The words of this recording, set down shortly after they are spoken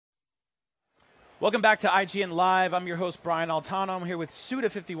Welcome back to IGN Live. I'm your host, Brian Altano. I'm here with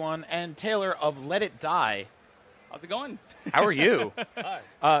Suda51 and Taylor of Let It Die. How's it going? How are you? Hi.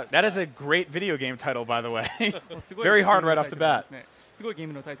 That is a great video game title, by the way. Very hard right off the bat.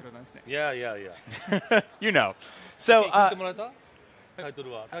 Yeah. You know. So, Have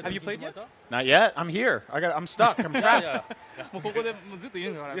you played yet? not yet. I'm here. I'm stuck. I'm trapped. We'll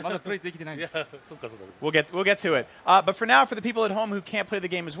get to it. But for now, for the people at home who can't play the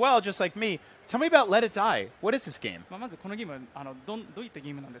game as well, just like me, tell me about Let It Die. What is this game? まずこのゲームはどういったゲ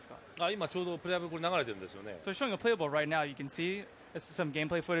ームなんですか？今ちょうどプレイヤーこれ流れてるんですよね。 So showing a playable right now, you can see this is some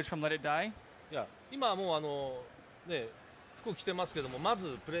gameplay footage from Let It Die. いや今はもうね服着てますけども、ま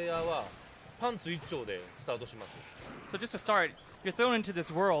ずプレイヤーはパンツ一丁でスタートします。 So just to start, you're thrown into this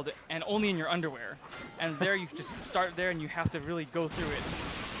world and only in your underwear, and there you just start there and you have to really go through it.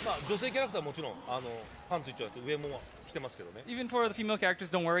 まあ女性キャラクターはもちろんパンツ一丁だって上も着てますけどね。 Even for the female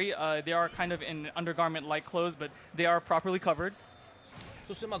characters, don't worry. They are kind of in undergarment-like clothes, but they are properly covered.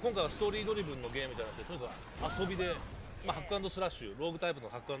 そしてまあ今回はストーリードリブンのゲームじゃなくて、とにかく遊びで、まあ、ハック&スラッシュ、ローグタイプの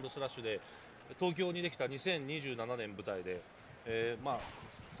ハック&スラッシュで東京にできた2027年舞台で、まあ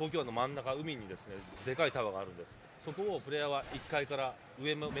東京湾の真ん中海にですねでかいタワーがあるんです。そこをプレイヤーは1階から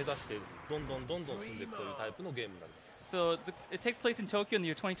上を目指してどんどん進んでいくというタイプのゲームになります。 So it takes place in Tokyo in the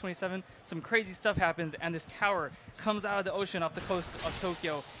year 2027. Some crazy stuff happens, and this tower comes out of the ocean off the coast of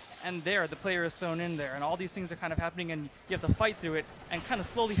Tokyo. And there, the player is thrown in there, and all these things are kind of happening, and you have to fight through it and kind of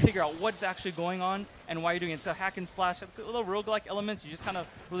slowly figure out what's actually going on and why you're doing it. So hack and slash, little roguelike elements. You just kind of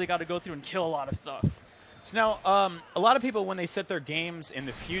really got to go through and kill a lot of stuff. So now, a lot of people, when they set their games in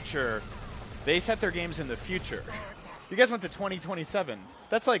the future, they set their games in the future. You guys went to 2027.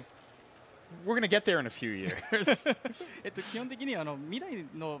 That's like, we're going to get there in a few years. 基本的に未来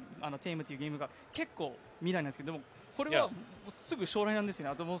のテーマというゲームが結構未来なんですけども、これはもうすぐ将来なんですよ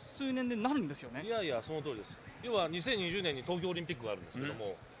ね。あともう数年でなるんですよね。いやいやその通りです。要は2020年に東京オリンピックがあるんですけど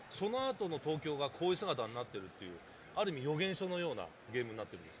も、その後の東京がこういう姿になってるっていうある意味予言書のようなゲームになっ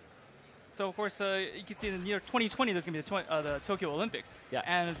てるんですよ。 So of course, you can see in the year 2020 there's going to be the Tokyo Olympics,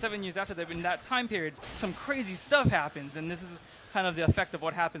 and 7 years after that, in that time period, some crazy stuff happens, and this is kind of the effect of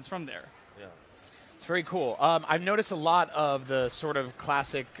what happens from there. Yeah. It's very cool. I've noticed a lot of the sort of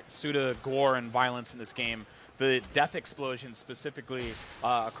classic Suda gore and violence in this game. The death explosions specifically,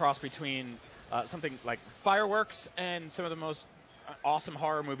 a cross between something like fireworks and some of the most awesome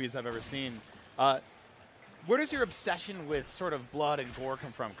horror movies I've ever seen. Where does your obsession with sort of blood and gore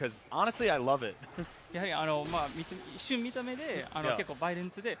come from? Because honestly, I love it. やはり一瞬見た目で結構バイレ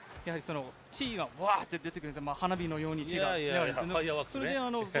ンスでやはりその血がわーって出てくるんですよ。花火のように血が出るんですよ。それでそう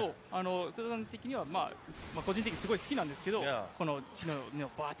須田さん的には個人的にすごい好きなんですけど、この血の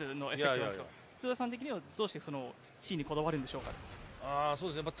バーってのエフェクトなんですけど、須田さん的にはどうしてその血にこだわるんでしょうか。そう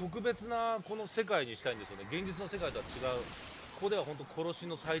ですね。やっぱ特別なこの世界にしたいんですよね。現実の世界とは違う。ここでは本当殺し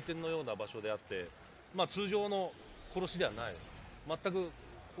の祭典のような場所であって。 まあ通常の殺しではない。全く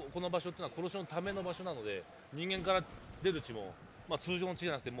この場所っていうのは殺しのための場所なので、人間から出る血も通常の血じ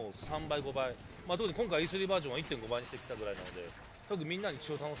ゃなくてもう3倍5倍。特に今回 E3 バージョンは 1.5 倍にしてきたぐらいなので、特にみんなに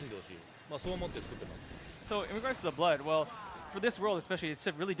血を楽しんでほしい。そう思って作ってます。 So in regards to the blood, well, for this world especially, it's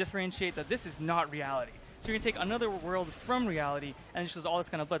to really differentiate that this is not reality. So you're going to take another world from reality and it shows all this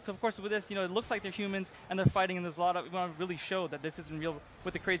kind of blood. So of course with this, it looks like they're humans and they're fighting, and there's a lot of, we want to really show that this isn't real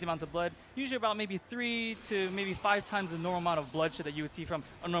with the crazy amounts of blood. Usually about maybe 3 to maybe 5 times the normal amount of bloodshed that you would see from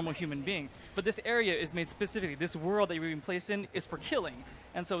a normal human being. But this area is made specifically, this world that you're being placed in is for killing.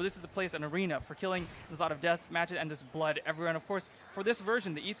 And so this is a place, an arena for killing. There's a lot of death matches and just blood everywhere. And of course, for this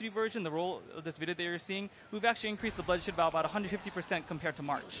version, the E3 version, the role of this video that you're seeing, we've actually increased the bloodshed by about 150% compared to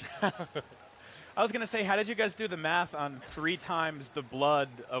March. I was going to say, how did you guys do the math on 3 times the blood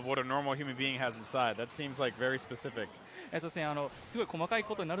of what a normal human being has inside? That seems like very specific. すごい細かい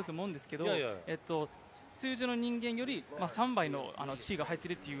ことになると思うんですけど、通常の人間より3倍の血が入って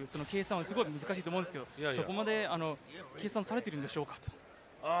いるっていうその計算はすごい難しいと思うんですけど、そこまで計算されているんでしょうかと。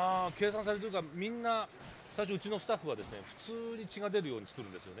計算されているか、みんな最初うちのスタッフはですね、普通に血が出るように作る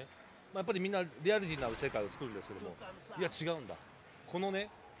んですよね。やっぱりみんなリアリティのある世界を作るんですけども、いや違うんだ。このね。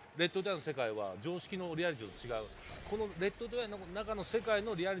 レッドドアの世界は常識のリアリティと違う。このレッドドアの中の世界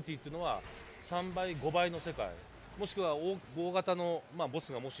のリアリティっていうのは3倍5倍の世界、もしくは大型のボ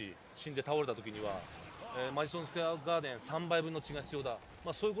スがもし死んで倒れた時には、マジソンスクエアガーデン3倍分の血が必要だ。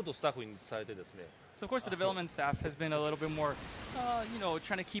そういうことをスタッフに伝えてですね、So of course the development staff has been a little bit more,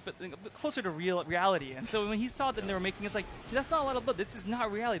 trying to keep it a bit closer to reality. And so when he saw that they were making, it's like that's not a lot of blood. This is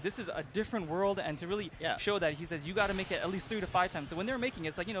not reality. This is a different world. And to really show that, he says you got to make it at least 3 to 5 times. So when they were making it,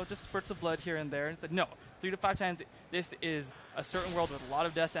 it's like just spurts of blood here and there. And it's like no, 3 to 5 times. This is a certain world with a lot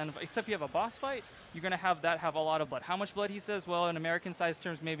of death. And except if you have a boss fight, you're gonna have a lot of blood. How much blood? He says, well, in American-sized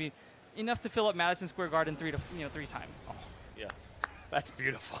terms, maybe enough to fill up Madison Square Garden 3 times. Oh, yeah, that's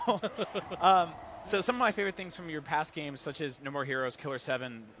beautiful. So some of my favorite things from your past games, such as No More Heroes, Killer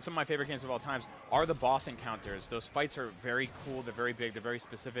 7, some of my favorite games of all times are the boss encounters. Those fights are very cool. They're very big. They're very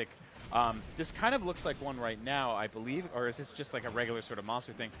specific. This kind of looks like one right now, I believe, or is this just like a regular sort of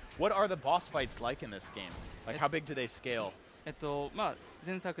monster thing? What are the boss fights like in this game? Like, how big do they scale?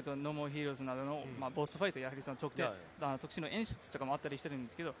 前作とノーモーヒーローズなどの、ボスファイトやはりその特殊の演出とかもあったりしてるん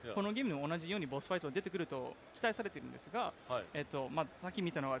ですけど、このゲームにも同じようにボスファイトが出てくると期待されてるんですが、さっき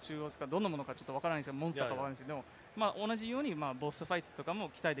見たのは中央かどんなものかちょっとわからないんですけど、モンスターかわからないんですけど、同じようにボスファイトとかも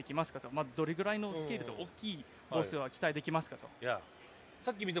期待できますかと、どれぐらいのスケールと大きいボスは期待できますかと。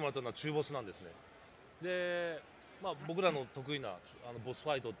さっき見てもらったのは中ボスなんですね。で、僕らの得意なボスフ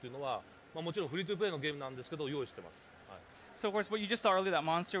ァイトっていうのは、もちろんフリートゥープレイのゲームなんですけど用意してます。So of course, what you just saw earlier, that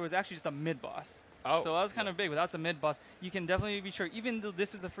monster was actually just a mid-boss. Oh. So that was kind of big, but that's a mid-boss. You can definitely be sure, even though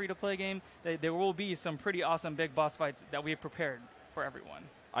this is a free-to-play game, there will be some pretty awesome big boss fights that we have prepared for everyone.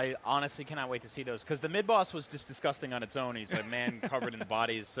 I honestly cannot wait to see those, because the mid-boss was just disgusting on its own. He's a man covered in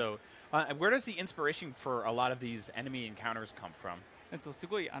bodies. So where does the inspiration for a lot of these enemy encounters come from? す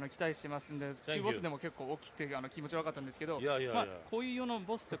ごい期待してますんで、中ボスでも結構大きくて気持ちよかったんですけど、こういうような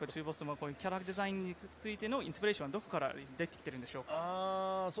ボスとか中ボスともこういうキャラデザインについてのインスピレーションはどこから出てきてるんでしょう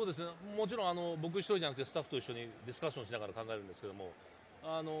か。そうですね。もちろん僕一人じゃなくてスタッフと一緒にディスカッションしながら考えるんですけども、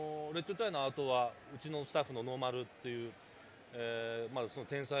レッドタイの後はうちのスタッフのノーマルっていう、その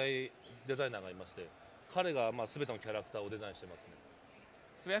天才デザイナーがいまして、彼が全てのキャラクターをデザインしてますね。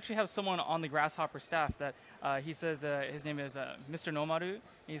So we actually have someone on the Grasshopper staff that he says his name is Mr. Nomaru.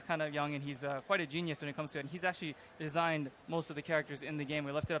 He's kind of young and he's quite a genius when it comes to it. And he's actually designed most of the characters in the game.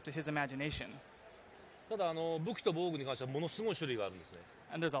 We left it up to his imagination. ただ武器と防具に関してはものすごい種類があるんですね。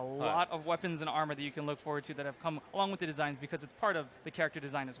And there's a lot of weapons and armor that you can look forward to that have come along with the designs because it's part of the character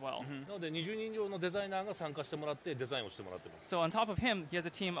design as well. なので20人以上のデザイナーが参加してもらってデザインをしてもらってます。So on top of him, he has a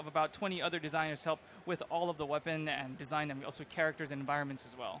team of about 20 other designers to help with all of the weapon and design and also characters and environments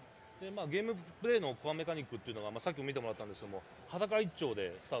as well. でゲームプレイのコアメカニックっていうのが、さっきも見てもらったんですけども、裸一丁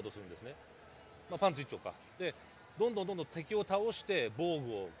でスタートするんですね。パンツ一丁か。でどんどん敵を倒して防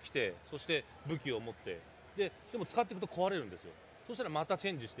具を着て、そして武器を持って、でも使っていくと壊れるんですよ。そしたらまたチ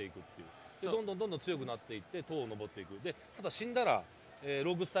ェンジしていくっていう。でどんどん強くなっていって塔を登っていく。でただ死んだら、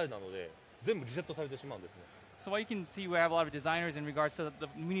ローグスタイルなので全部リセットされてしまうんですね。So why you can see we have a lot of designers in regards to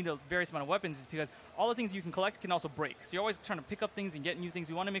we need a various amount of weapons is because all the things you can collect can also break. So you're always trying to pick up things and get new things.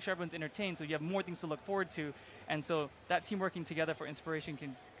 We want to make sure everyone's entertained so you have more things to look forward to. And so that team working together for inspiration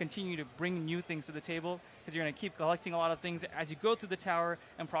can continue to bring new things to the table because you're going to keep collecting a lot of things as you go through the tower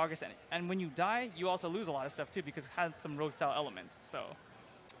and progress. And when you die, you also lose a lot of stuff too because it has some rogue style elements. So.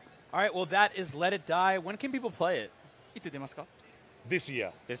 All right, well, that is Let It Die. When can people play it? いつ出ますか? This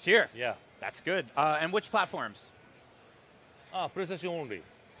year. This year? Yeah. That's good. And which platforms? PlayStation only.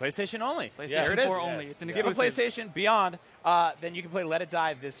 PlayStation only. PlayStation Here it is. 4 only. It's an If you have a exclusive. PlayStation Beyond, then you can play Let It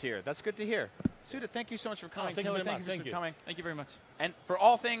Die this year. That's good to hear. Suda, thank you so much for coming. Thank you Taylor, very much. thank you for coming. Thank you very much. And for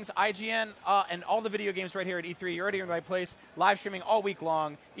all things IGN and all the video games right here at E3, you're already in the right place. Live streaming all week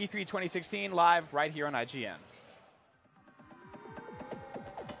long. E3 2016 live right here on IGN.